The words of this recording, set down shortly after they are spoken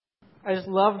I just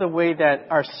love the way that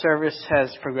our service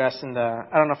has progressed I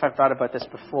don't know if I've thought about this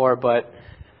before, but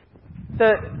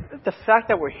the fact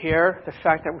that we're here, the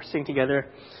fact that we're sitting together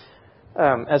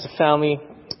as a family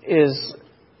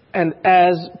and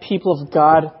as people of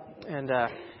God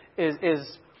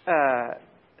is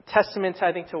testament,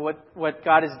 I think, to what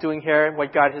God is doing here,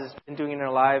 what God has been doing in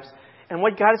our lives. And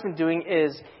what God has been doing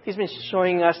is He's been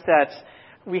showing us that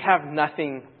we have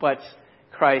nothing but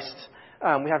Christ.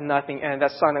 We have nothing. And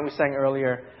that song that we sang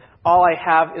earlier, all I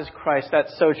have is Christ.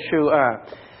 That's so true.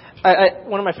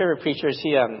 One of my favorite preachers,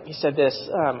 he said this.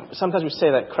 Sometimes we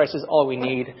say that Christ is all we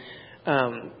need.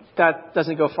 That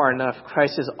doesn't go far enough.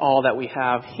 Christ is all that we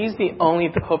have. He's the only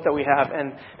hope that we have.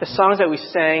 And the songs that we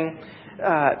sang,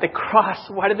 the cross,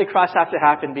 why did the cross have to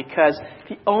happen? Because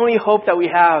the only hope that we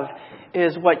have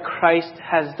is what Christ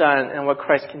has done and what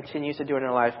Christ continues to do in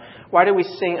our life. Why do we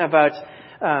sing about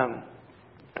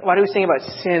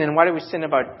sin, and why do we sing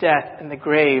about death and the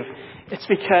grave? It's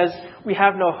because we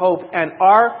have no hope, and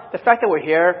the fact that we're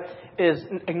here is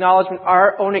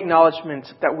our own acknowledgement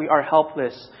that we are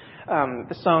helpless.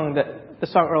 The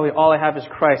song earlier, all I have is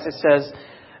Christ. It says,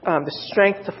 the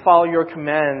strength to follow your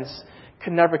commands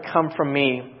could never come from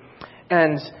me.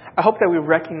 And I hope that we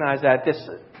recognize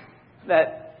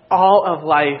that all of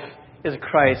life is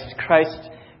Christ. Christ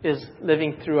is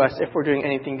living through us if we're doing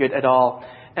anything good at all.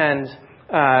 And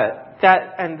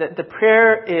the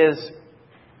prayer is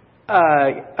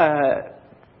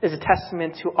a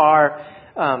testament to our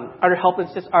utter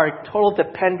helplessness, our total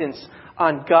dependence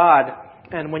on God.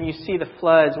 And when you see the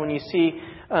floods, when you see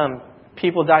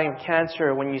people dying of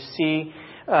cancer, when you see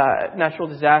natural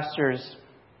disasters,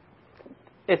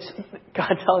 it's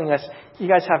God telling us, you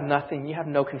guys have nothing. You have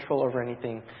no control over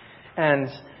anything. And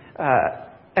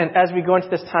as we go into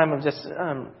this time of just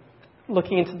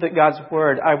looking into God's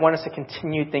Word, I want us to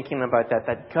continue thinking about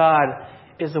that God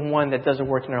is the one that does the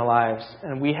work in our lives.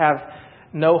 And we have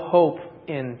no hope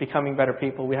in becoming better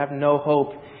people. We have no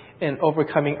hope in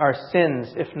overcoming our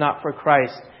sins if not for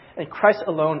Christ. And Christ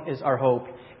alone is our hope.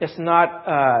 It's not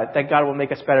that God will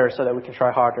make us better so that we can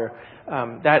try harder.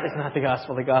 That is not the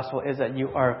gospel. The gospel is that you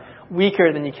are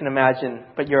weaker than you can imagine,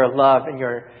 but you're loved and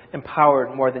you're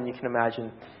empowered more than you can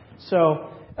imagine. So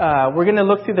we're going to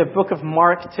look through the book of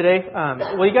Mark today.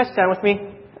 Will you guys stand with me?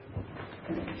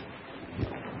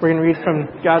 We're going to read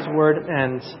from God's Word.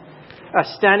 And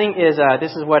standing is,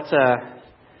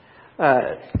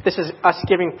 this is us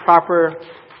giving proper,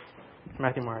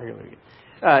 Matthew, Mark,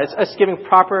 it's us giving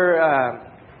proper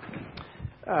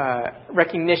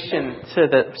recognition to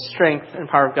the strength and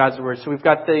power of God's Word. So we've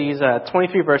got these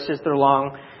 23 verses. They're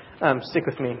long. Stick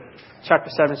with me.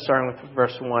 Chapter 7, starting with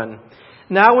verse 1.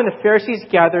 Now when the Pharisees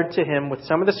gathered to him with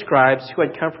some of the scribes who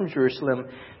had come from Jerusalem,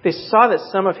 they saw that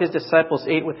some of his disciples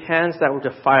ate with hands that were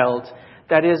defiled,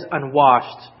 that is,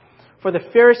 unwashed. For the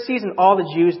Pharisees and all the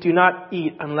Jews do not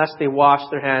eat unless they wash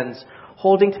their hands,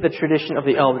 holding to the tradition of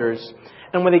the elders.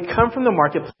 And when they come from the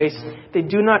marketplace, they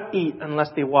do not eat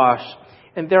unless they wash.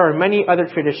 And there are many other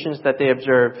traditions that they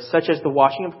observe, such as the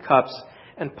washing of cups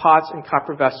and pots and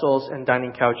copper vessels and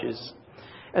dining couches.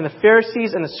 And the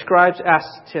Pharisees and the scribes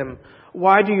asked him,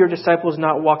 why do your disciples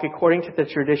not walk according to the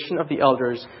tradition of the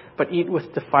elders, but eat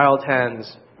with defiled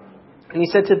hands? And he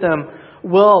said to them,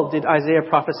 well did Isaiah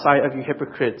prophesy of you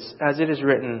hypocrites, as it is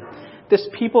written, this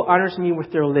people honors me with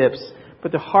their lips,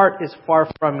 but their heart is far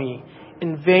from me.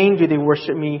 In vain do they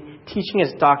worship me, teaching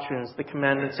as doctrines the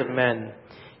commandments of men.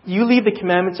 You leave the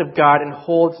commandments of God and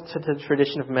hold to the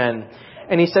tradition of men.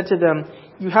 And he said to them,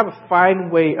 you have a fine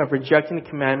way of rejecting the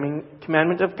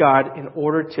commandment of God in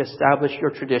order to establish your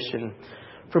tradition.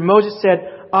 For Moses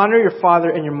said, honor your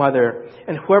father and your mother,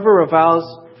 and whoever reviles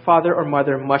father or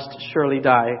mother must surely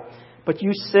die. But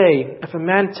you say, if a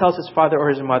man tells his father or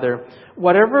his mother,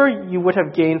 whatever you would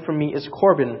have gained from me is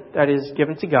Corban, that is,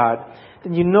 given to God,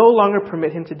 then you no longer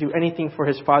permit him to do anything for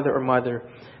his father or mother,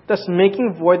 thus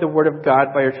making void the word of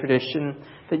God by your tradition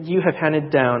that you have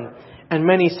handed down, and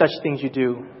many such things you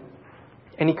do.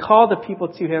 And he called the people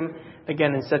to him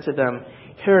again and said to them,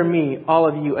 hear me, all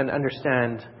of you, and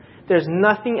understand. There's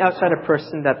nothing outside a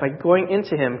person that by going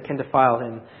into him can defile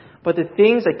him, but the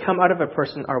things that come out of a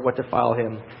person are what defile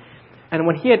him. And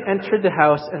when he had entered the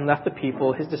house and left the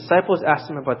people, his disciples asked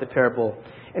him about the parable.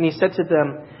 And he said to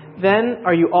them, then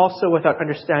are you also without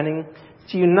understanding?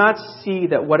 Do you not see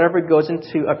that whatever goes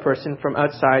into a person from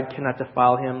outside cannot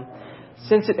defile him?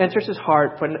 Since it enters his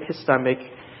heart from his stomach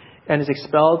and is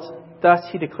expelled, thus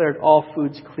he declared all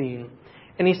foods clean.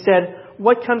 And he said,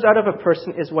 what comes out of a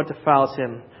person is what defiles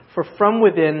him. For from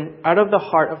within, out of the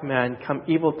heart of man, come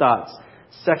evil thoughts,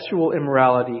 sexual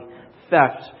immorality,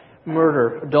 theft,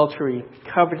 murder, adultery,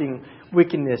 coveting,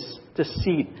 wickedness,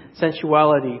 deceit,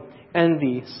 sensuality,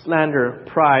 envy, slander,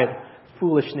 pride,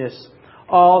 foolishness.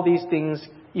 All these things,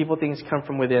 evil things, come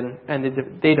from within, and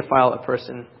they defile a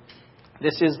person.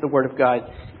 This is the word of God.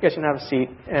 You guys can have a seat.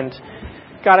 And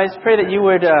God, I just pray that you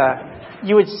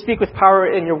would speak with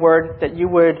power in your word, that you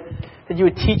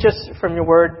would teach us from your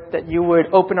word, that you would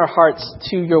open our hearts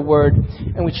to your word,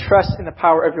 and we trust in the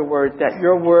power of your word, that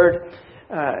your word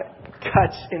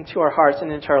cuts into our hearts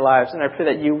and into our lives. And I pray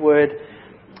that you would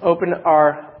open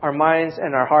our minds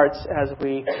and our hearts as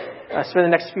we spend the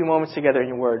next few moments together in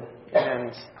your word.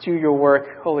 And do your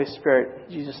work, Holy Spirit.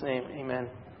 In Jesus' name, amen.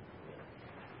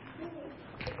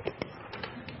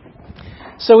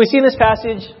 So we see in this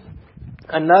passage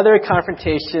another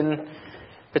confrontation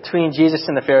between Jesus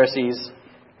and the Pharisees.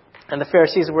 And the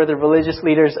Pharisees were the religious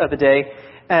leaders of the day.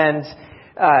 And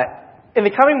in the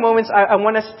coming moments, I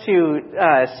want us to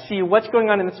see what's going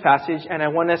on in this passage, and I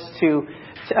want us to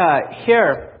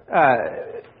hear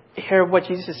what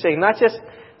Jesus is saying, not just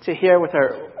to hear with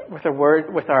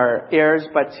our ears,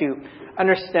 but to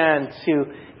understand,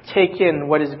 to take in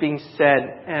what is being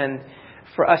said, and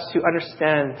for us to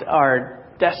understand our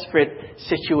desperate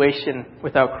situation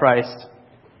without Christ.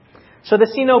 So the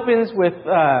scene opens with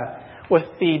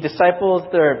the disciples.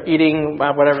 They're eating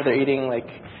whatever they're eating, like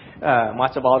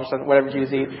matzo balls or something, whatever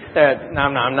Jews eat. They're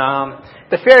nom nom nom.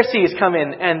 The Pharisees come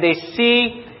in and they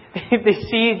see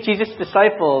Jesus'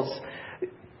 disciples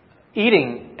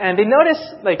eating, and they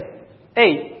notice, like,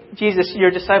 hey, Jesus,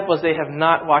 your disciples, they have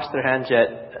not washed their hands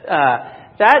yet.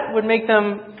 That would make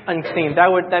them unclean.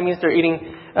 That means they're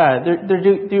eating.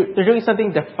 They're doing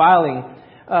something defiling.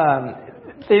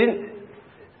 They didn't.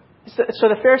 So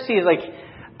the Pharisees, like,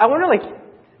 I wonder, like,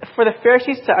 for the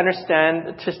Pharisees to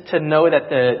understand, to know that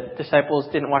the disciples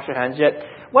didn't wash their hands yet,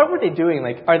 what were they doing?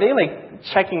 Like, are they, like,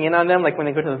 checking in on them, like when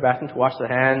they go to the bathroom to wash their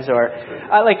hands, or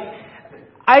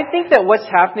I think that what's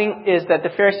happening is that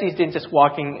the Pharisees didn't just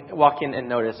walk in and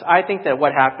notice. I think that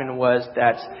what happened was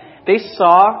that they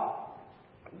saw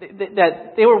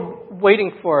that they were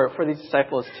waiting for these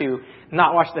disciples to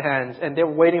not wash their hands, and they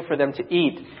were waiting for them to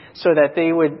eat so that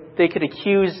they could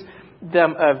accuse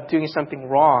them of doing something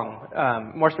wrong,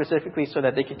 more specifically so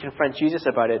that they could confront Jesus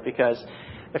about it, because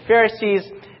the Pharisees,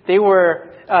 they were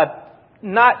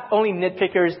not only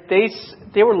nitpickers,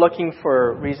 they were looking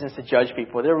for reasons to judge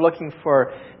people. They were looking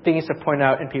for things to point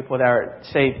out in people that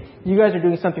say, you guys are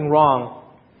doing something wrong.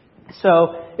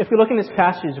 So if we look in this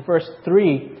passage, verse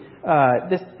 3,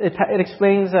 it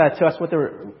explains to us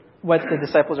what the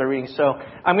disciples are reading. So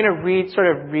I'm going to read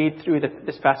through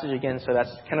this passage again. So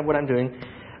that's kind of what I'm doing.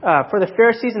 For the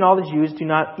Pharisees and all the Jews do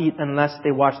not eat unless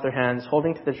they wash their hands,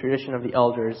 holding to the tradition of the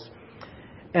elders.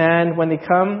 And when they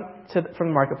come from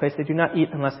the marketplace, they do not eat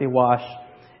unless they wash.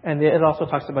 And it also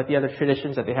talks about the other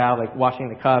traditions that they have, like washing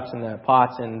the cups and the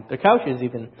pots and the couches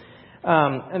even.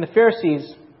 And the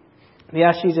Pharisees, they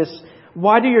asked Jesus,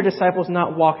 why do your disciples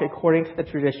not walk according to the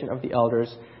tradition of the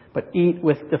elders, but eat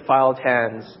with defiled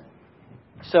hands?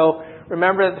 So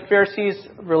remember, the Pharisees,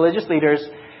 religious leaders,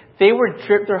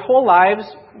 their whole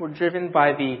lives were driven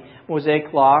by the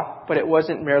Mosaic Law, but it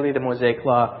wasn't merely the Mosaic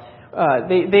Law.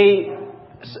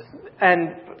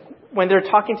 And when they're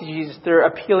talking to Jesus, they're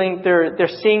appealing, they're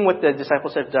seeing what the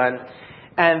disciples have done,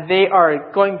 and they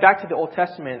are going back to the Old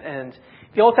Testament. And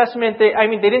the Old Testament, they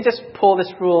didn't just pull this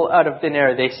rule out of thin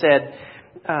air. They said,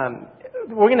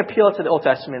 we're going to appeal to the Old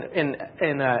Testament. In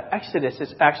Exodus,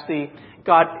 it's actually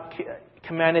God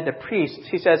commanded the priests.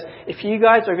 He says, if you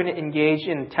guys are going to engage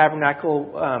in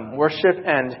tabernacle worship,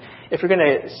 and if you're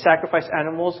going to sacrifice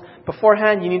animals,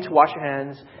 beforehand you need to wash your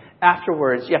hands.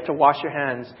 Afterwards, you have to wash your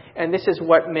hands. And this is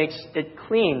what makes it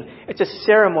clean. It's a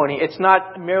ceremony. It's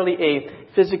not merely a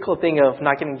physical thing of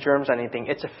not getting germs on anything.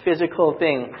 It's a physical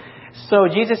thing. So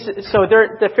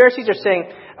the Pharisees are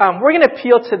saying, we're going to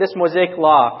appeal to this Mosaic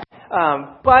law.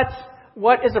 But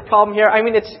what is the problem here? I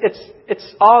mean,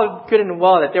 it's all good and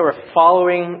well that they were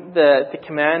following the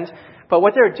command. But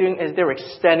what they were doing is they were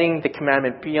extending the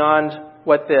commandment beyond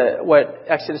what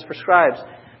Exodus prescribes.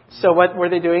 So what were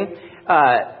they doing?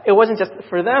 It wasn't just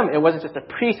for them. It wasn't just the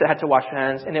priest that had to wash their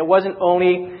hands, and it wasn't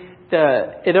only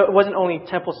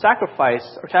temple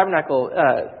sacrifice or tabernacle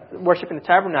worship in the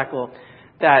tabernacle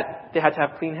that they had to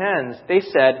have clean hands. They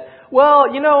said, well,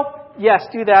 yes,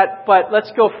 do that, but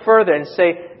let's go further and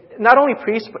say not only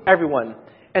priests but everyone,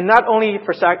 and not only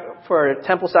for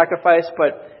temple sacrifice,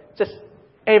 but just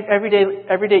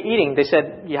everyday eating. They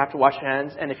said you have to wash your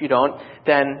hands, and if you don't,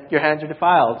 then your hands are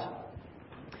defiled.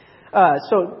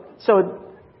 So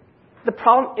the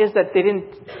problem is that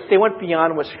they went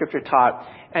beyond what Scripture taught,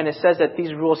 and it says that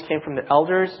these rules came from the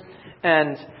elders,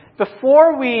 and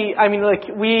before we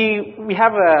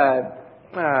have a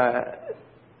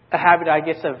habit, I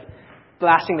guess, of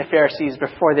blasting the Pharisees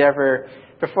before they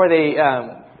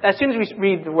as soon as we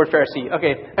read the word Pharisee,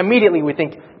 okay, immediately we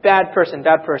think bad person.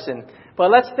 But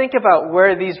let's think about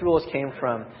where these rules came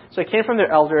from. So it came from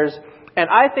their elders, and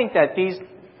I think that these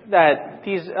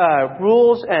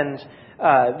rules and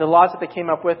the laws that they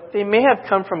came up with, they may have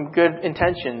come from good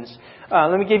intentions.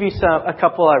 Let me give you a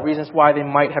couple of reasons why they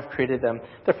might have created them.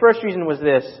 The first reason was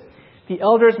this: the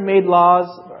elders made laws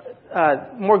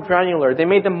more granular. They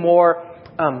made them more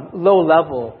low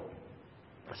level,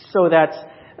 so that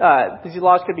these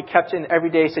laws could be kept in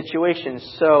everyday situations.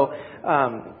 So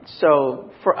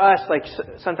for us, like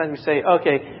sometimes we say,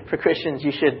 okay, for Christians,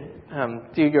 you should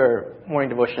do your morning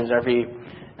devotions every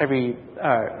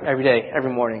day,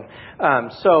 every morning.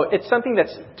 So it's something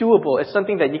that's doable. It's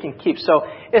something that you can keep. So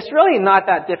it's really not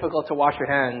that difficult to wash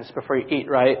your hands before you eat,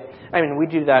 right? I mean, we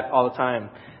do that all the time.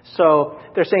 So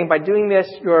they're saying by doing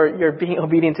this, you're being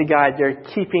obedient to God. You're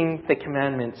keeping the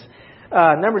commandments.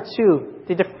 Number two,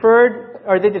 they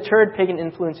deterred pagan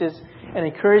influences and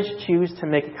encouraged Jews to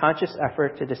make a conscious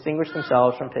effort to distinguish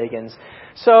themselves from pagans.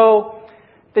 So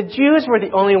the Jews were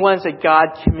the only ones that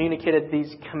God communicated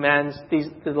these commands,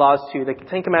 the laws to. The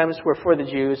Ten Commandments were for the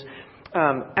Jews.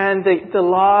 And the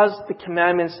laws, the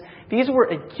commandments, these were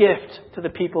a gift to the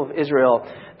people of Israel.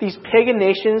 These pagan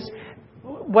nations,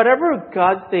 whatever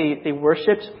God they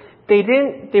worshipped, they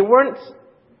didn't get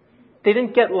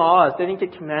laws, they didn't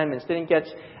get commandments, they didn't get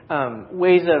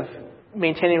ways of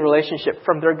maintaining relationship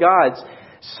from their gods.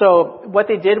 So what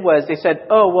they did was they said,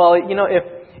 oh, well,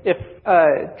 if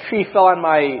a tree fell on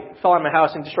my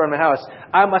house and destroyed my house,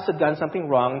 I must have done something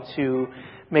wrong to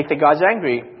make the gods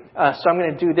angry. So I'm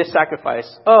going to do this sacrifice.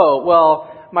 Oh, well,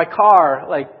 my car,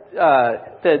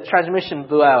 the transmission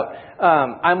blew out.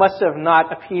 I must have not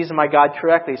appeased my God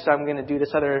correctly, so I'm going to do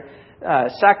this other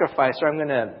sacrifice, or I'm going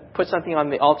to put something on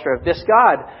the altar of this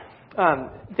God.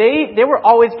 They were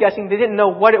always guessing. They didn't know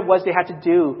what it was they had to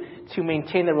do to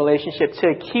maintain the relationship,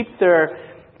 to keep their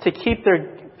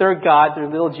God, their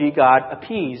little g God,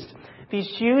 appeased. These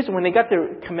Jews, when they got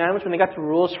the commandments, when they got the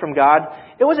rules from God,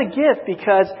 it was a gift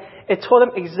because it told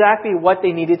them exactly what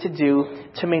they needed to do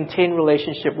to maintain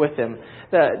relationship with Him.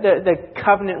 The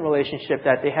covenant relationship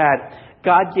that they had.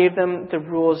 God gave them the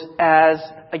rules as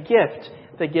a gift.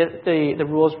 The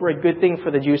rules were a good thing for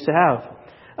the Jews to have.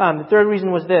 The third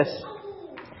reason was this.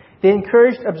 They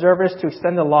encouraged observers to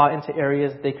extend the law into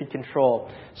areas they could control.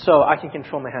 So I can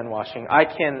control my hand washing. I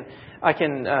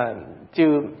can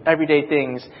do everyday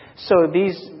things. So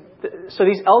these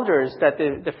elders that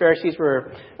the Pharisees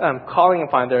were calling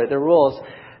upon, their rules,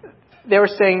 they were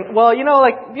saying, well,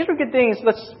 these are good things.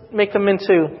 Let's make them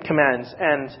into commands.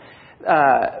 And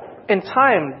in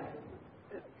time,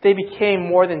 they became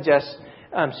more than just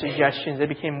suggestions. They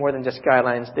became more than just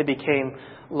guidelines. They became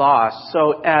laws.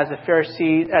 So as the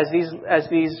Pharisees, as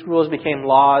these rules became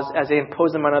laws, as they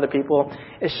imposed them on other people,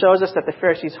 it shows us that the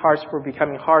Pharisees' hearts were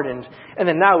becoming hardened. And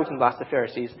then now we can blast the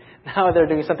Pharisees. Now they're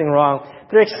doing something wrong.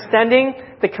 They're extending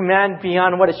the command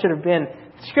beyond what it should have been.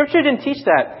 Scripture didn't teach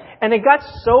that. And it got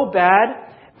so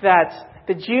bad that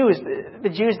the Jews,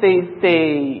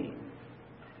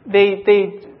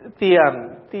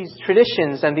 these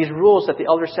traditions and these rules that the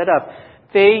elders set up,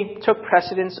 they took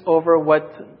precedence over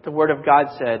what the Word of God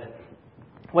said.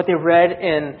 What they read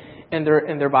in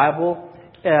their Bible,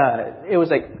 it was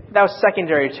that was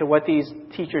secondary to what these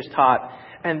teachers taught,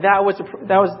 and that was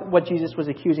what Jesus was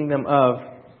accusing them of.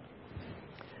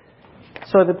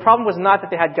 So the problem was not that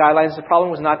they had guidelines. The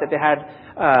problem was not that they had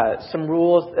some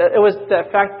rules. It was the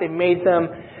fact that they made them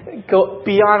go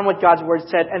beyond what God's Word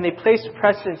said, and they placed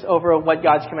precedence over what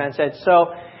God's command said.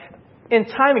 So in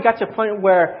time, it got to a point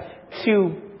where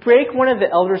to break one of the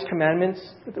elders' commandments,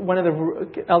 one of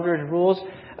the elders' rules,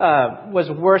 was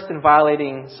worse than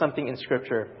violating something in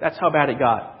Scripture. That's how bad it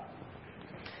got.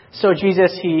 So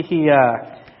Jesus,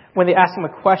 when they ask him a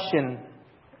question,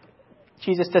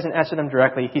 Jesus doesn't answer them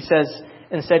directly. He says,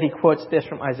 instead he quotes this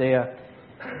from Isaiah.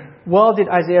 Well did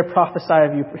Isaiah prophesy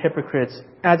of you hypocrites.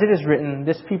 As it is written,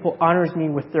 this people honors me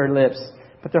with their lips,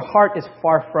 but their heart is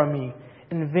far from me.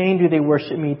 In vain do they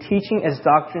worship me, teaching as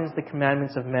doctrines the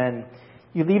commandments of men.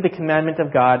 You leave the commandment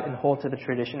of God and hold to the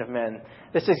tradition of men.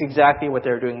 This is exactly what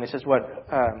they're doing. This is what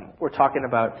we're talking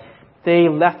about. They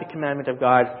left the commandment of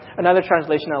God. Another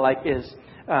translation I like is,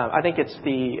 I think it's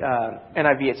the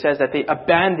NIV. It says that they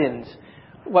abandoned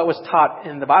what was taught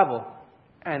in the Bible,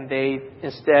 and they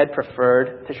instead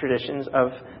preferred the traditions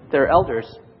of their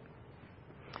elders.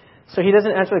 So he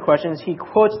doesn't answer the questions. He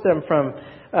quotes them from.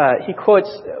 He quotes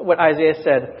what Isaiah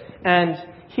said, and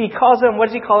he calls them. What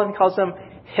does he call them? He calls them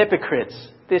hypocrites.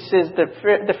 This is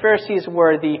the Pharisees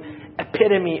were the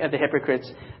epitome of the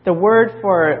hypocrites.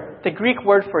 The Greek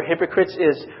word for hypocrites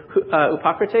is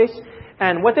hypocrites.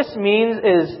 And what this means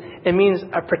is, it means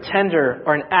a pretender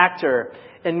or an actor.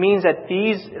 It means that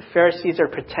these Pharisees are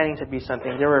pretending to be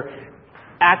something. They were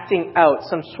acting out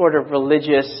some sort of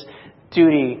religious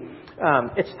duty.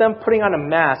 It's them putting on a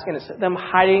mask, and it's them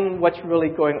hiding what's really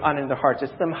going on in their hearts.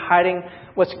 It's them hiding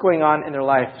what's going on in their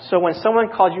life. So when someone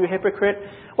calls you a hypocrite,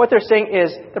 what they're saying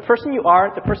is the person you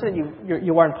are, the person that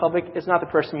you are in public, is not the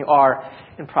person you are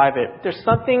in private. There's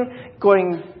something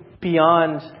going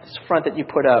beyond this front that you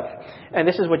put up. And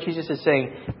this is what Jesus is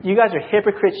saying. You guys are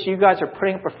hypocrites. You guys are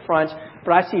putting up a front,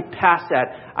 but I see past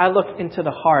that. I look into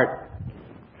the heart.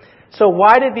 So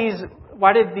why did these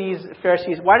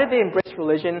Pharisees, why did they embrace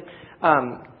religion?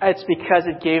 It's because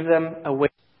it gave them a way.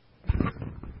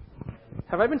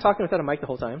 Have I been talking without a mic the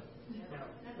whole time?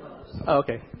 Oh,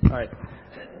 okay. All right.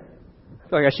 I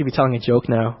feel like I should be telling a joke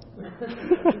now.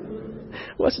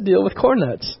 What's the deal with corn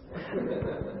nuts?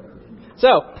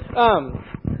 So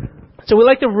we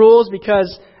like the rules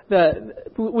because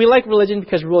we like religion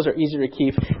because rules are easier to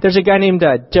keep. There's a guy named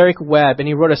Derek Webb, and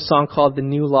he wrote a song called "The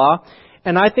New Law."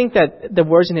 And I think that the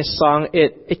words in his song,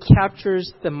 it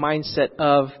captures the mindset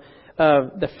of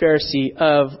the Pharisee,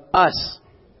 of us.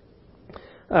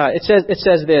 It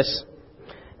says this: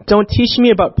 "Don't teach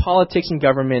me about politics and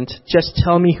government. Just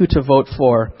tell me who to vote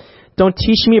for. Don't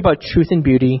teach me about truth and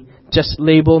beauty. Just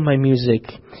label my music.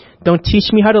 Don't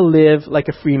teach me how to live like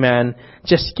a free man.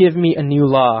 Just give me a new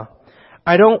law.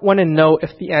 I don't want to know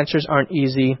if the answers aren't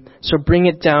easy, so bring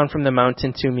it down from the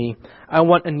mountain to me. I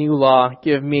want a new law.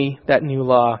 Give me that new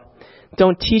law.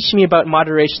 Don't teach me about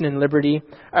moderation and liberty.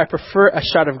 I prefer a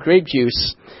shot of grape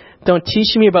juice. Don't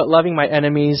teach me about loving my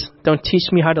enemies. Don't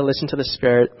teach me how to listen to the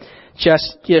Spirit.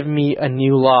 Just give me a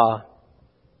new law."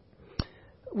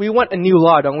 We want a new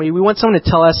law, don't we? We want someone to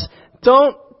tell us,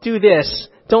 don't do this.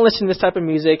 Don't listen to this type of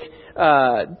music.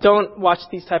 Don't watch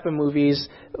these type of movies.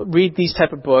 Read these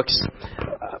type of books.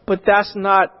 But that's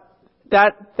not,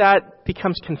 that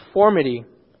becomes conformity.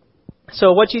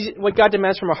 So what God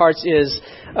demands from our hearts is,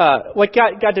 what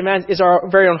God demands is our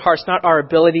very own hearts, not our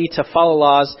ability to follow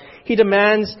laws. He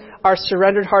demands our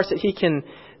surrendered hearts that He can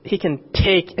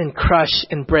take and crush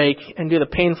and break and do the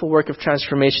painful work of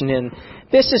transformation in.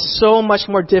 This is so much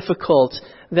more difficult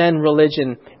than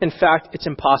religion. In fact, it's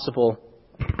impossible.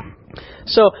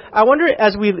 So I wonder,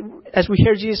 as we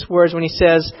hear Jesus' words when He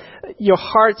says, "Your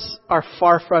hearts are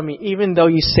far from me," even though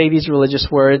you say these religious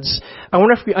words, I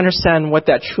wonder if we understand what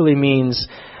that truly means.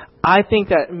 I think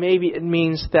that maybe it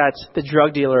means that the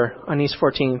drug dealer on East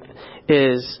 14th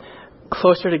is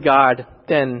closer to God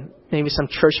than maybe some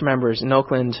church members in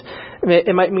Oakland.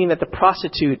 It might mean that the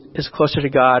prostitute is closer to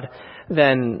God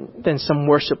than some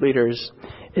worship leaders.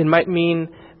 It might mean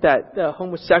that the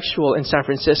homosexual in San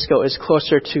Francisco is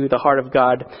closer to the heart of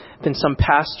God than some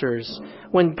pastors.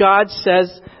 When God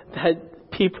says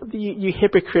that people, you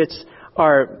hypocrites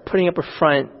are putting up a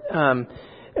front, and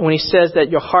when He says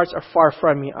that your hearts are far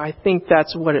from me, I think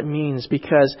that's what it means,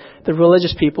 because the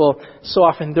religious people, so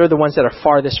often they're the ones that are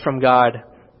farthest from God.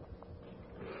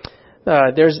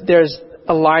 There's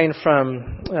a line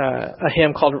from a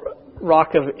hymn called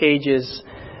Rock of Ages.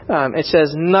 It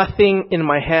says, "Nothing in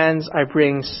my hands I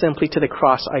bring, simply to the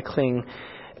cross I cling."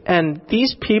 And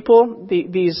these people,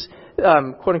 these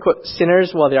quote unquote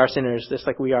sinners, well, they are sinners just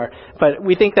like we are, but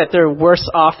we think that they're worse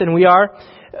off than we are.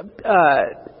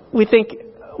 We think,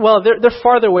 well, they're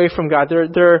farther away from God.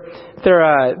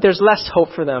 There's less hope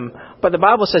for them. But the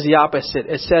Bible says the opposite.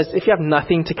 It says if you have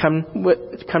nothing to come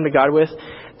to God with,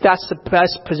 that's the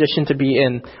best position to be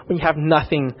in, when you have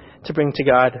nothing to bring to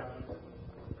God.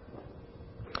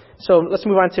 So let's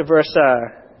move on to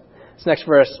this next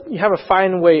verse. "You have a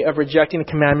fine way of rejecting the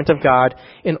commandment of God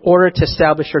in order to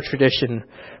establish your tradition.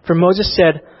 For Moses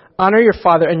said, 'Honor your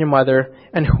father and your mother,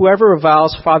 and whoever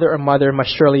reviles father or mother must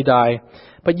surely die.'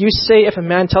 But you say, if a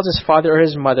man tells his father or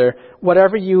his mother,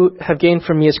 'Whatever you have gained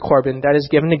from me is Corban, that is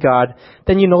given to God,'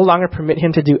 then you no longer permit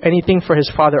him to do anything for his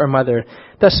father or mother,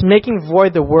 thus making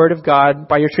void the word of God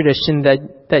by your tradition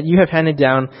that you have handed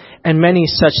down, and many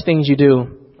such things you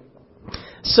do."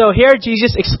 So here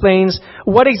Jesus explains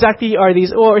what exactly are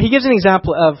these, or He gives an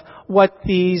example of what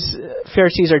these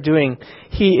Pharisees are doing.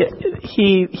 He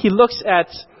looks at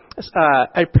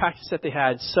a practice that they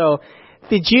had. So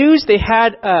the Jews, they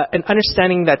had an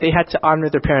understanding that they had to honor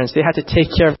their parents. They had to take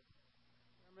care of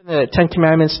the Ten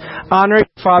Commandments, honor your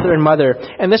father and mother.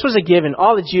 And this was a given.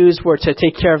 All the Jews were to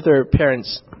take care of their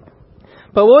parents.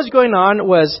 But what was going on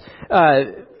was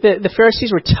the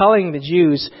Pharisees were telling the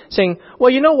Jews, saying,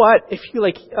 well, you know what? If you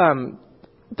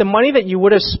the money that you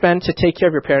would have spent to take care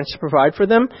of your parents, to provide for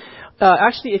them,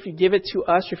 actually, if you give it to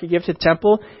us, or if you give it to the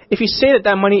temple, if you say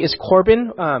that money is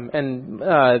korban, and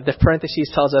the parentheses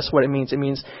tells us what it means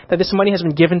that this money has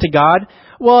been given to God,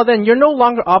 well, then you're no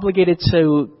longer obligated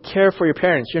to care for your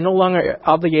parents. You're no longer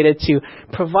obligated to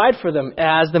provide for them,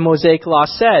 as the Mosaic Law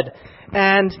said.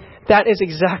 And that is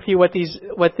exactly what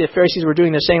the Pharisees were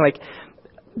doing. They're saying, like,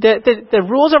 the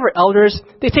rules of our elders,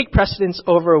 they take precedence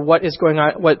over what is going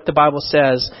on, what the Bible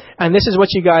says. And this is what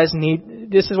you guys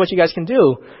need. This is what you guys can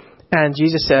do. And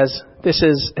Jesus says, this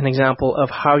is an example of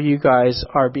how you guys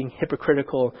are being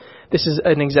hypocritical. This is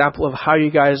an example of how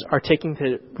you guys are taking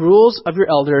the rules of your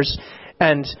elders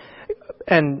and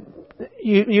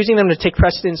using them to take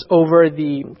precedence over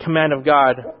the command of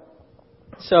God.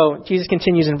 So Jesus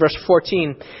continues in verse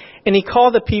 14. And he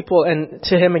called the people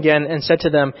to him again and said to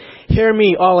them, hear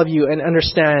me, all of you, and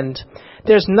understand.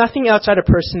 There's nothing outside a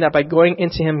person that by going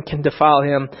into him can defile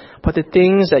him, but the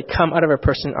things that come out of a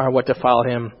person are what defile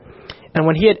him. And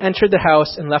when he had entered the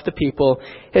house and left the people,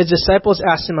 his disciples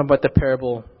asked him about the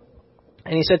parable.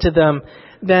 And he said to them,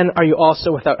 then are you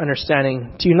also without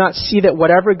understanding? Do you not see that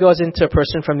whatever goes into a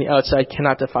person from the outside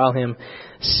cannot defile him,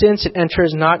 since it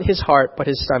enters not his heart but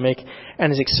his stomach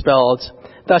and is expelled?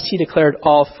 Thus he declared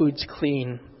all foods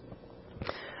clean.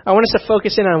 I want us to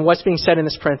focus in on what's being said in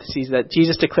this parentheses, that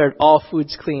Jesus declared all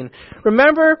foods clean.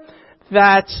 Remember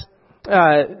that,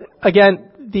 again,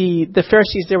 the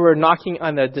Pharisees, they were knocking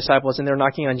on the disciples and they were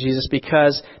knocking on Jesus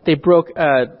because they broke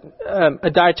a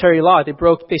dietary law.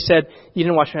 They said, you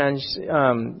didn't wash your hands.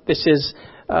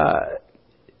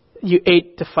 You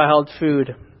ate defiled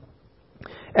food.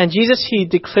 And Jesus,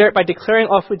 by declaring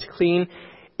all foods clean,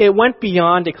 it went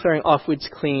beyond declaring all foods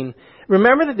clean.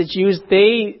 Remember that the Jews,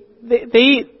 they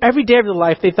every day of their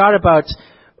life, they thought about,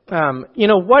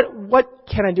 what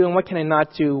can I do and what can I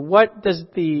not do? What does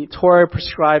the Torah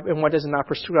prescribe and what does it not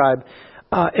prescribe?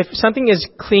 If something is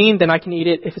clean, then I can eat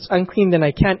it. If it's unclean, then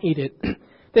I can't eat it.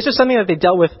 This is something that they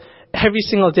dealt with every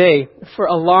single day for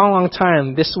a long, long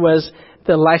time. This was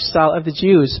the lifestyle of the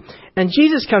Jews. And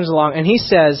Jesus comes along and he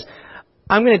says,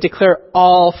 I'm going to declare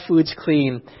all foods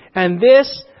clean. And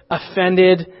this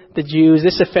offended the Jews.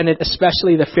 This offended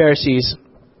especially the Pharisees.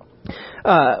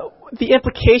 The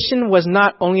implication was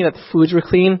not only that the foods were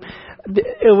clean,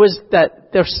 it was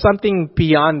that there's something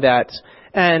beyond that.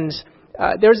 And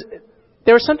there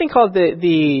was something called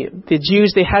the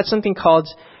Jews, they had something called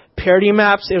parity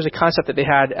maps. It was a concept that they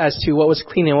had as to what was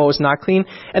clean and what was not clean.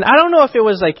 And I don't know if it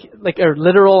was like a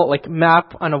literal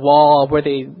map on a wall where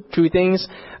they drew things,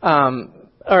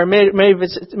 or it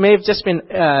may have just been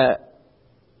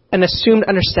an assumed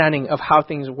understanding of how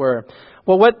things were.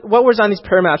 Well, what was on these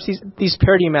parity maps? These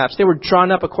parity maps, they were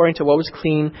drawn up according to what was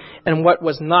clean and what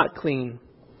was not clean.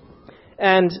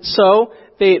 And so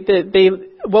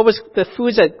what was the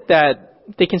foods that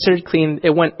they considered clean, it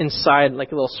went inside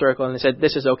like a little circle, and they said,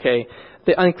 this is okay.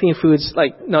 The unclean foods,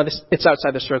 it's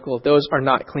outside the circle. Those are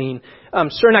not clean.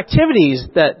 Certain activities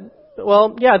the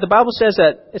Bible says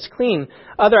that it's clean.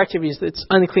 Other activities, it's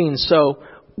unclean. So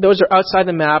those are outside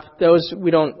the map. Those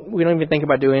we don't even think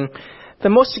about doing. The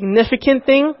most significant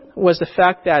thing was the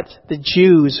fact that the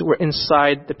Jews were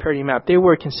inside the parity map. They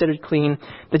were considered clean.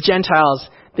 The Gentiles,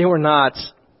 they were not.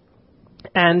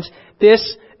 And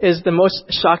this is the most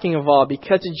shocking of all,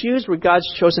 because the Jews were God's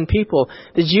chosen people.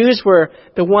 The Jews were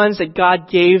the ones that God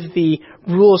gave the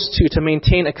rules to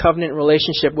maintain a covenant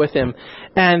relationship with him.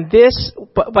 And this,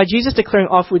 by Jesus declaring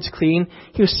all foods clean,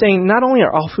 he was saying not only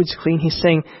are all foods clean, he's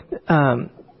saying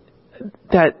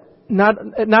that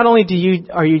not only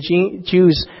are you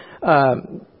Jews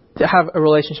to have a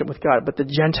relationship with God, but the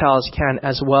Gentiles can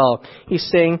as well. He's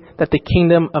saying that the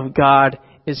kingdom of God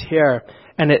is here,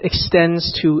 and it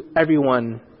extends to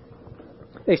everyone.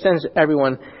 It extends to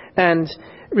everyone. And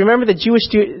remember, the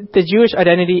Jewish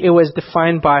identity, it was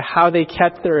defined by how they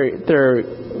kept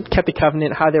kept the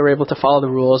covenant, how they were able to follow the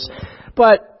rules.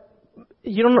 But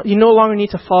you no longer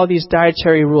need to follow these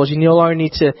dietary rules. You no longer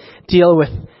need to deal with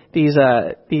these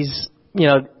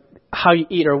how you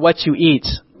eat or what you eat.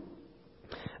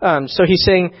 So he's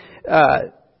saying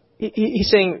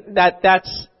that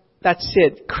that's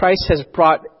it. Christ has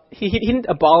brought. He didn't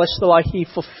abolish the law. He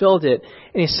fulfilled it,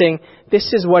 and he's saying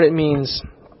this is what it means.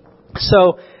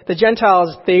 So the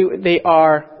Gentiles, they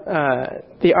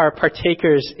are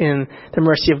partakers in the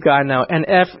mercy of God now. And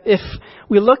if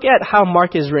we look at how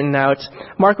Mark is written out,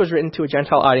 Mark was written to a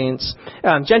Gentile audience.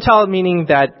 Gentile meaning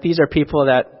that these are people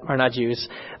that are not Jews.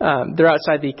 They're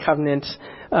outside the covenant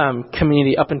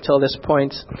community up until this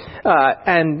point.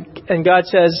 And God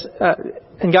says,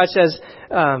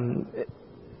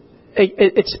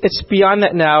 it's beyond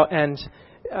that now. And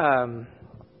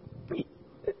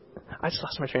I just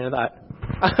lost my train of thought.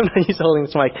 I'm not used to holding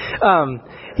this mic.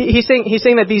 He's saying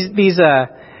that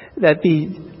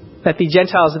the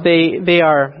Gentiles they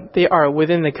are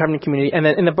within the covenant community, and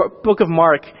then in the book of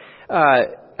Mark,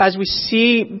 as we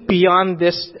see beyond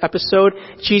this episode,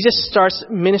 Jesus starts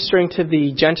ministering to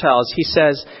the Gentiles. He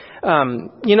says,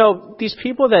 these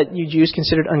people that you Jews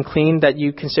considered unclean, that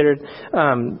you considered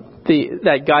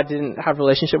that God didn't have a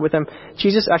relationship with them,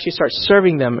 Jesus actually starts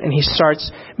serving them, and he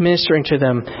starts ministering to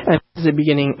them. And this is the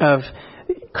beginning of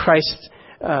Christ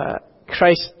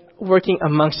working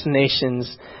amongst the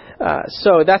nations.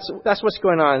 So that's what's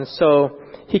going on. So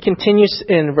he continues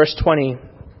in verse 20,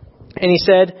 and he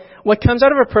said, "What comes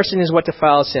out of a person is what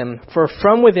defiles him. For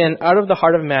from within, out of the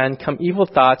heart of man, come evil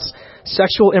thoughts,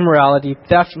 sexual immorality,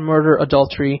 theft, murder,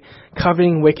 adultery,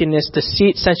 coveting, wickedness,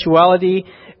 deceit, sensuality,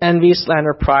 envy,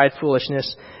 slander, pride,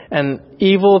 foolishness, and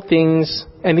evil things.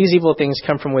 And these evil things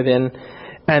come from within,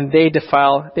 and they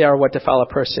are what defile a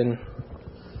person."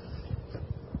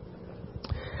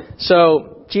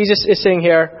 So Jesus is saying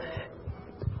here,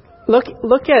 look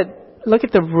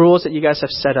at the rules that you guys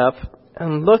have set up,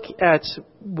 and look at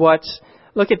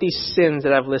these sins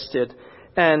that I've listed,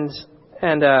 and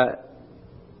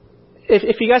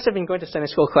if you guys have been going to Sunday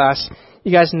school class,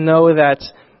 you guys know that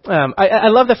I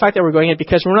love the fact that we're going it,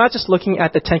 because we're not just looking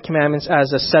at the 10 Commandments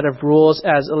as a set of rules,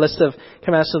 as a list of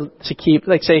commandments to keep,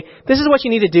 like say, this is what you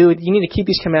need to do. You need to keep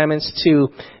these commandments to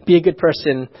be a good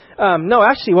person. No,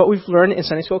 actually, what we've learned in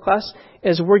Sunday school class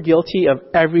is we're guilty of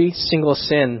every single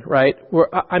sin, right?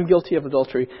 I'm guilty of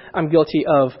adultery. I'm guilty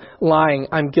of lying.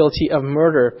 I'm guilty of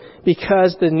murder,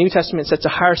 because the New Testament sets a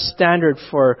higher standard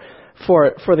for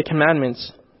the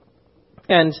commandments.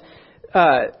 And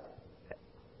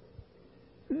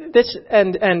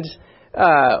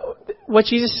what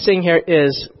Jesus is saying here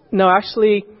is, no,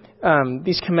 actually,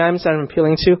 these commandments that I'm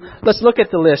appealing to, let's look at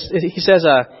the list. He says,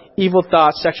 evil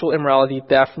thoughts, sexual immorality,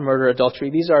 theft, murder, adultery.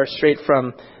 These are straight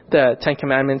from the 10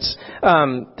 Commandments.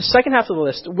 The second half of the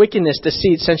list, wickedness,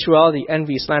 deceit, sensuality,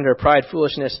 envy, slander, pride,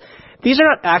 foolishness. These are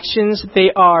not actions.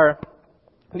 They're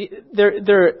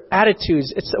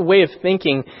attitudes. It's a way of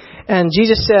thinking. And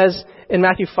Jesus says in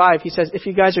Matthew 5, he says, if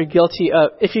you guys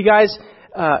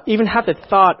even have the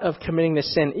thought of committing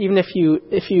this sin, even if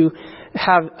you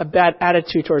have a bad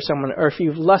attitude towards someone, or if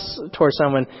you lust towards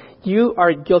someone, you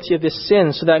are guilty of this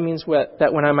sin. So that means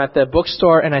that when I'm at the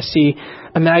bookstore and I see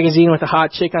a magazine with a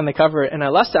hot chick on the cover and I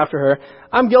lust after her,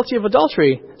 I'm guilty of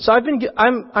adultery. So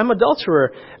I'm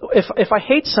adulterer. If I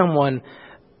hate someone,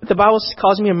 the Bible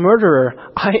calls me a murderer.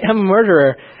 I am a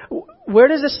murderer. Where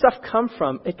does this stuff come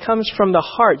from? It comes from the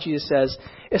heart, Jesus says.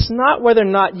 It's not whether or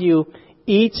not you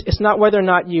eat. It's not whether or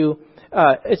not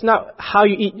it's not how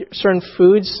you eat certain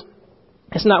foods.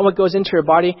 It's not what goes into your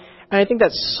body. And I think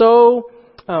that's so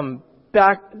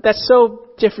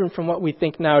different from what we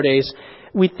think nowadays.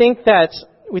 We think that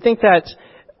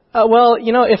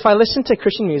if I listen to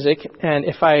Christian music, and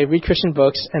if I read Christian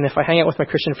books, and if I hang out with my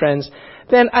Christian friends,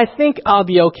 then I think I'll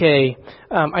be okay.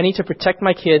 I need to protect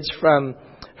my kids from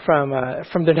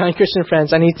their non-Christian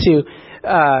friends. I need to,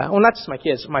 not just my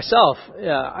kids, myself.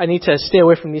 I need to stay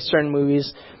away from these certain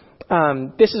movies.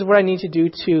 This is what I need to do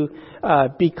to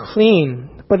be clean.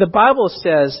 But the Bible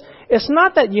says it's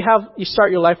not that you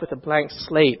start your life with a blank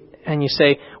slate and you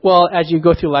say, well, as you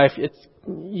go through life,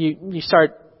 you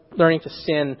start learning to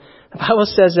sin. The Bible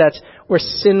says that we're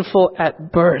sinful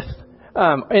at birth.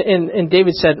 And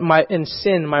David said, in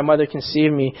sin, my mother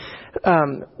conceived me.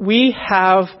 We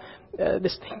have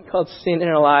this thing called sin in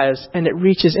our lives, and it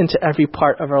reaches into every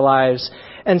part of our lives.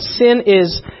 And sin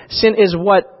is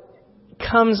what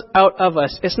comes out of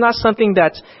us. It's not something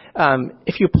that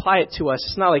if you apply it to us,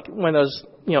 it's not like one of those,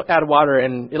 add water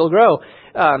and it'll grow.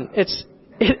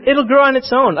 It'll grow on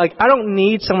its own. Like, I don't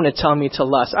need someone to tell me to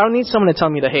lust. I don't need someone to tell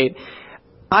me to hate.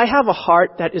 I have a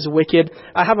heart that is wicked.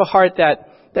 I have a heart that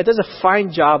does a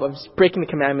fine job of breaking the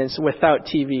commandments without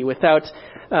TV, without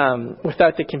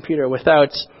the computer, without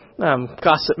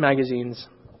gossip magazines.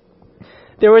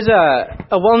 There was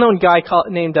a well-known guy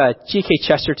named G.K.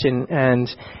 Chesterton, and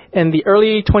in the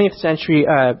early 20th century,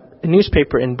 a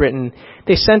newspaper in Britain,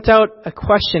 they sent out a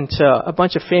question to a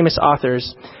bunch of famous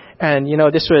authors. And,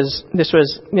 this was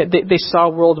they saw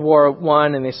World War I,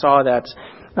 and they saw that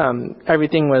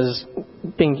everything was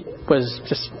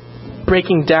just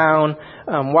breaking down.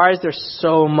 Why is there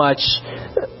so much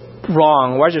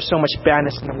wrong? Why is there so much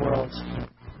badness in the world?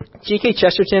 G.K.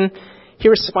 Chesterton, he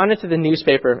responded to the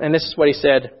newspaper, and this is what he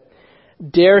said: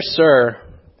 "Dear sir,"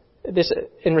 this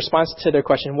in response to their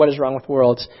question, "What is wrong with the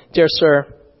world?" "Dear sir,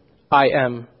 I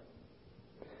am.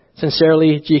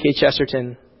 Sincerely, G.K.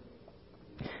 Chesterton."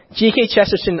 G.K.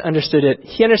 Chesterton understood it.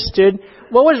 He understood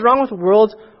what was wrong with the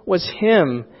world was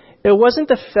him. It wasn't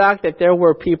the fact that there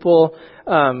were people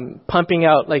pumping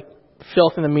out like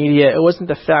filth in the media. It wasn't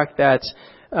the fact that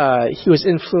he was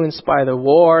influenced by the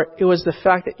war. It was the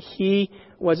fact that he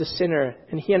was a sinner,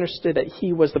 and he understood that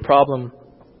he was the problem.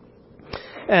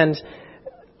 And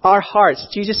our hearts,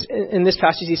 Jesus in this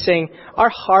passage, he's saying, our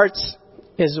hearts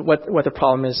is what the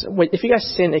problem is. If you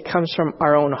guys sin, it comes from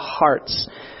our own hearts.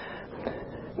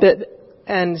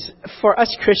 And for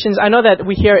us Christians, I know that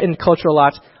we hear in culture a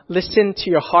lot, listen to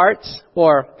your heart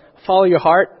or follow your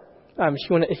heart.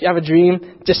 If you have a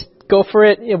dream, just go for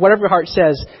it. Whatever your heart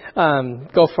says,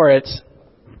 go for it.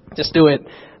 Just do it.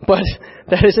 But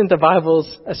that isn't the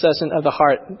Bible's assessment of the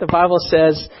heart. The Bible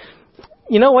says,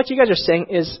 what you guys are saying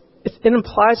is, it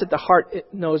implies that the heart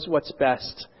knows what's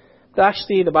best. But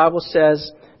actually, the Bible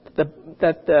says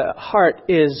that the heart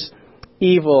is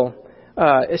evil.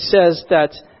 It says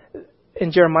that,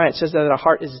 in Jeremiah, it says that our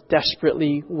heart is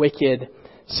desperately wicked.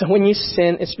 So when you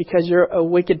sin, it's because you're a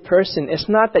wicked person. It's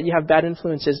not that you have bad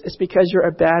influences. It's because you're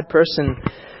a bad person.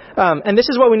 And this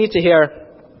is what we need to hear.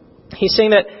 He's saying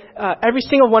that every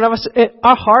single one of us,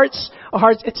 our hearts,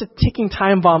 it's a ticking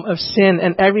time bomb of sin.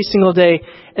 And every single day,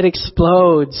 it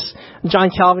explodes. John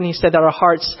Calvin, he said that our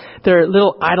hearts, they're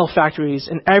little idol factories.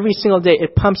 And every single day,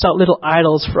 it pumps out little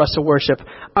idols for us to worship.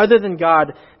 Other than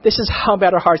God, this is how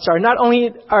bad our hearts are. Not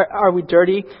only are we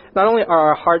dirty, not only are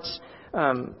our hearts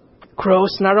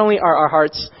gross, not only are our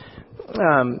hearts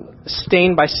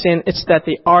stained by sin, it's that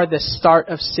they are the start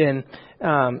of sin.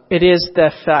 It is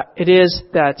that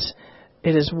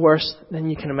it is worse than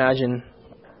you can imagine.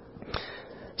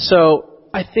 So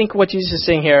I think what Jesus is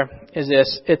saying here is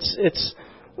this.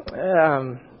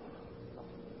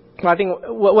 I think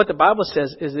what the Bible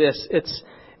says is this.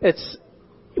 It's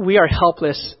we are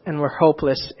helpless and we're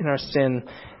hopeless in our sin,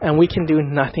 and we can do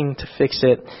nothing to fix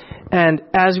it. And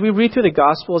as we read through the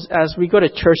Gospels, as we go to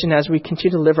church, and as we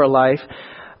continue to live our life,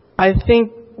 I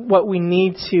think what we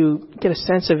need to get a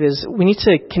sense of is we need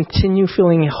to continue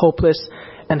feeling hopeless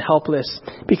and helpless,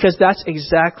 because that's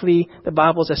exactly the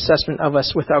Bible's assessment of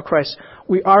us without Christ.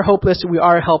 We are hopeless, we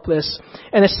are helpless,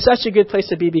 and it's such a good place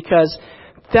to be, because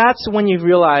that's when you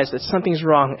realize that something's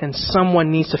wrong and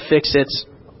someone needs to fix it.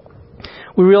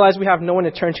 We realize we have no one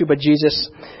to turn to but Jesus.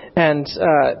 And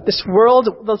this world,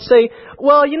 they'll say,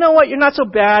 well, you know what, you're not so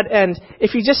bad, and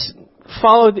if you just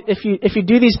follow, if you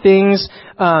do these things,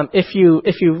 if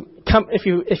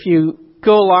you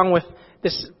go along with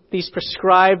these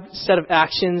prescribed set of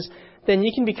actions, then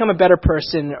you can become a better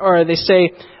person. Or they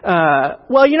say,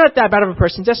 well, you're not that bad of a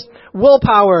person, just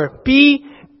willpower, be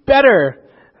better.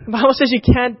 The Bible says you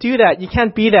can't do that. You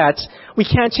can't be that. We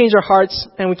can't change our hearts,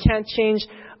 and we can't change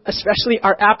especially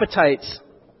our appetites.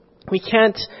 We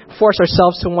can't force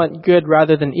ourselves to want good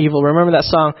rather than evil. Remember that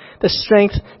song, the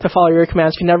strength to follow your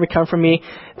commands can never come from me.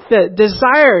 The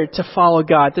desire to follow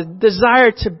God, the desire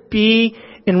to be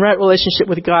in right relationship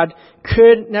with God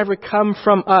could never come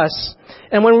from us.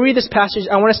 And when we read this passage,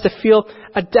 I want us to feel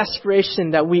a desperation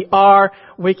that we are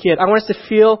wicked. I want us to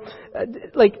feel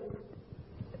like,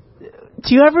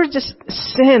 do you ever just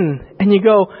sin and you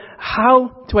go,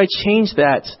 how do I change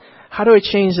that? How do I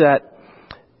change that?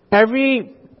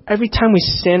 Every time we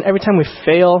sin, every time we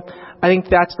fail, I think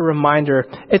that's a reminder.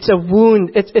 It's a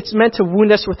wound. It's meant to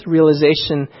wound us with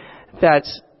realization that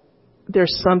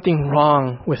there's something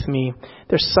wrong with me.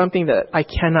 There's something that I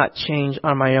cannot change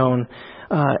on my own.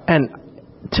 And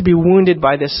to be wounded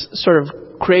by this sort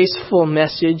of graceful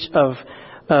message of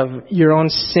your own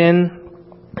sin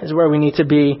is where we need to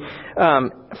be.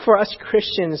 For us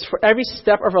Christians, for every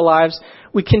step of our lives,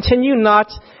 we continue not...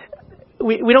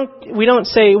 We don't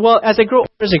say, well, as I grow older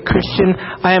as a Christian,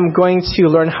 I am going to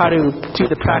learn how to do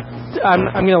the practice.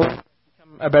 I'm going to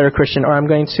become a better Christian, or I'm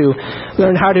going to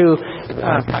learn how to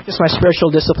practice my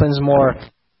spiritual disciplines more.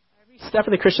 Every step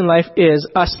of the Christian life is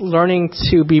us learning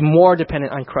to be more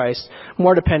dependent on Christ,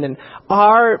 more dependent.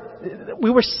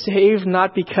 We were saved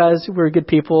not because we were good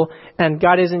people, and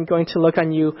God isn't going to look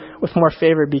on you with more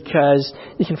favor because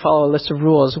you can follow a list of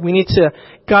rules.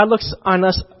 God looks on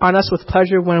us with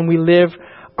pleasure when we live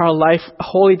our life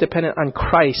wholly dependent on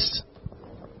Christ.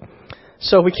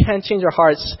 So we can't change our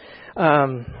hearts.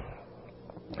 And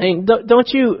don't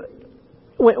you,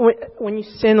 when you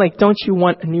sin, like, don't you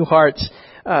want a new heart?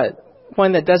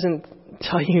 One that doesn't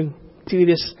tell you, do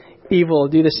this evil.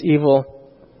 We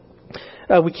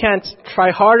can't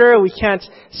try harder. We can't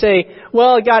say,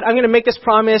 well, God, I'm going to make this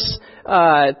promise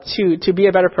to be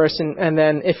a better person. And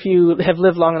then if you have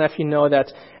lived long enough, you know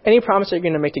that any promise that you're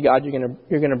going to make to God,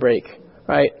 you're going to break,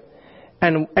 right?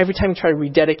 And every time you try to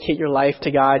rededicate your life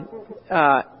to God,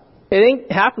 It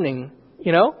ain't happening,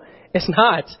 It's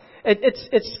not.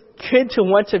 It's good to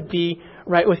want to be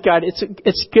right with God.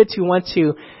 It's good to want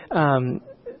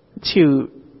to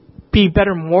be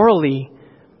better morally,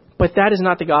 but that is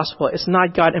not the gospel. It's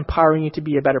not God empowering you to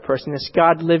be a better person. It's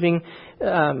God living.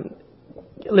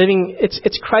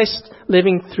 It's Christ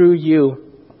living through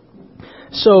you.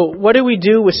 So, what do we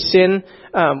do with sin?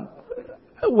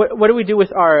 What do we do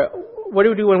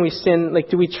when we sin? Like,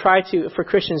 do we try to, for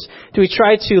Christians, do we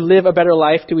try to live a better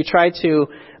life? Do we try to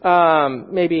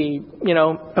maybe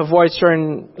avoid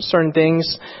certain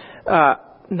things?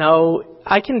 No.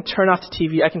 I can turn off the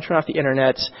TV. I can turn off the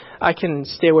internet. I can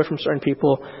stay away from certain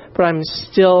people, but I'm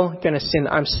still going to sin.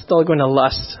 I'm still going to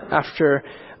lust after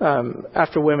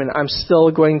women. I'm still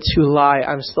going to lie.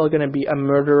 I'm still going to be a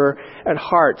murderer at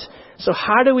heart. So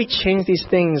how do we change these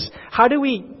things? How do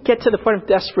we get to the point of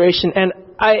desperation? And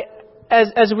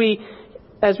as we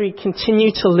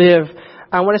continue to live,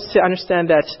 I want us to understand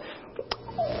that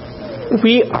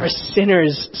we are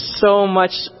sinners so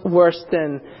much worse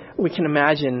than we can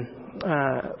imagine.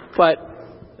 But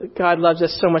God loves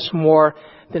us so much more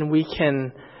than we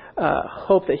can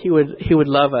hope that He would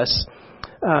love us.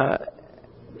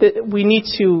 We need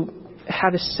to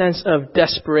have a sense of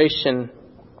desperation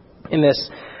in this,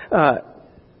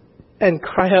 and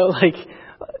cry out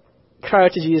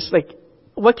to Jesus. Like,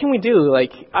 what can we do?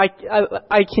 Like, I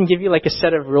can give you like a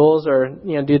set of rules, or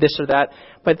do this or that,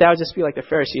 but that would just be like the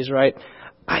Pharisees, right?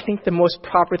 I think the most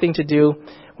proper thing to do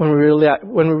when we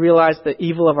realize the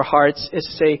evil of our hearts is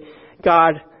to say,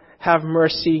 God, have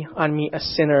mercy on me, a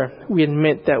sinner. We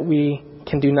admit that we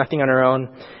can do nothing on our own.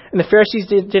 And the Pharisees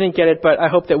didn't get it, but I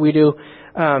hope that we do.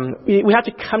 We have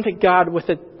to come to God with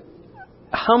it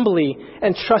humbly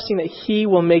and trusting that He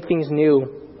will make things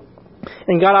new.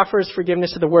 And God offers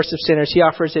forgiveness to the worst of sinners. He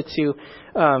offers it to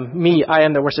me. I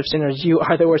am the worst of sinners. You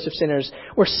are the worst of sinners.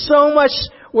 We're so much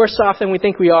worse off than we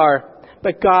think we are.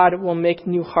 But God will make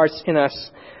new hearts in us.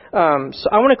 So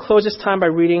I want to close this time by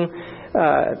reading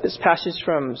this passage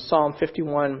from Psalm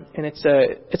 51, and it's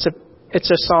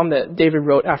a psalm that David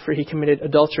wrote after he committed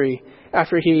adultery,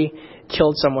 after he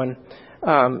killed someone.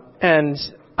 And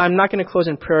I'm not going to close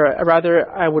in prayer. Rather,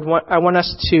 I want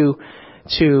us to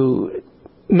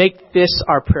make this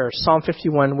our prayer. Psalm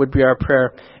 51 would be our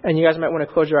prayer, and you guys might want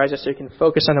to close your eyes just so you can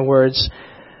focus on the words.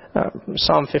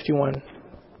 Psalm 51.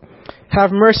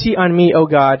 Have mercy on me, O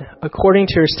God, according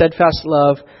to your steadfast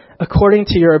love, according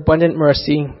to your abundant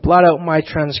mercy, blot out my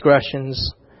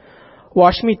transgressions.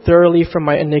 Wash me thoroughly from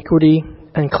my iniquity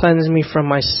and cleanse me from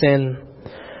my sin.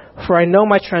 For I know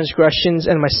my transgressions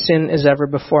and my sin is ever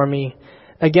before me.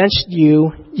 Against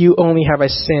you, you only have I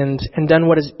sinned and done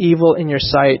what is evil in your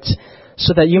sight,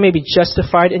 so that you may be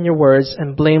justified in your words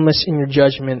and blameless in your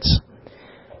judgment.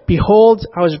 Behold,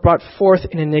 I was brought forth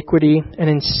in iniquity, and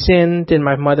in sin did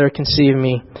my mother conceive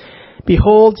me.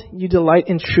 Behold, you delight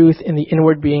in truth in the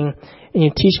inward being, and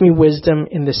you teach me wisdom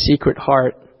in the secret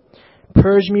heart.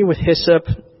 Purge me with hyssop,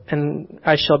 and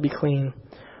I shall be clean.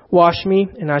 Wash me,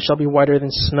 and I shall be whiter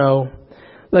than snow.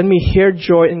 Let me hear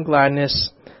joy and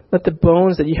gladness. Let the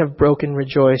bones that you have broken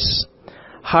rejoice.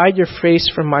 Hide your face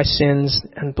from my sins,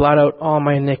 and blot out all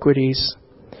my iniquities.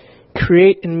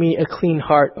 Create in me a clean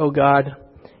heart, O God,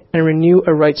 and renew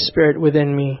a right spirit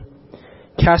within me.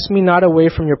 Cast me not away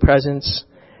from your presence,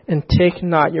 and take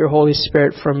not your Holy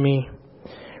Spirit from me.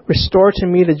 Restore to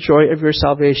me the joy of your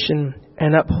salvation,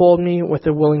 and uphold me with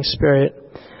a willing spirit.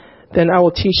 Then I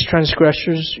will teach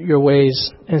transgressors your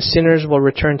ways, and sinners will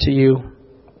return to you.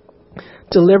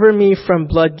 Deliver me from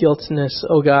blood guiltiness,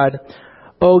 O God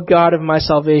of my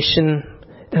salvation,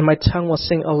 and my tongue will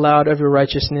sing aloud of your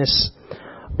righteousness.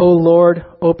 O Lord,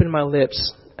 open my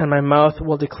lips, and my mouth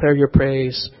will declare your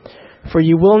praise. For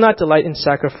you will not delight in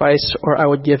sacrifice, or I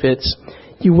would give it.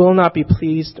 You will not be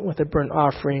pleased with a burnt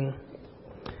offering.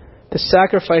 The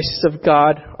sacrifices of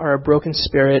God are a broken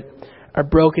spirit, a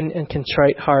broken and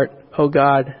contrite heart. O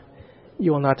God,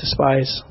 you will not despise.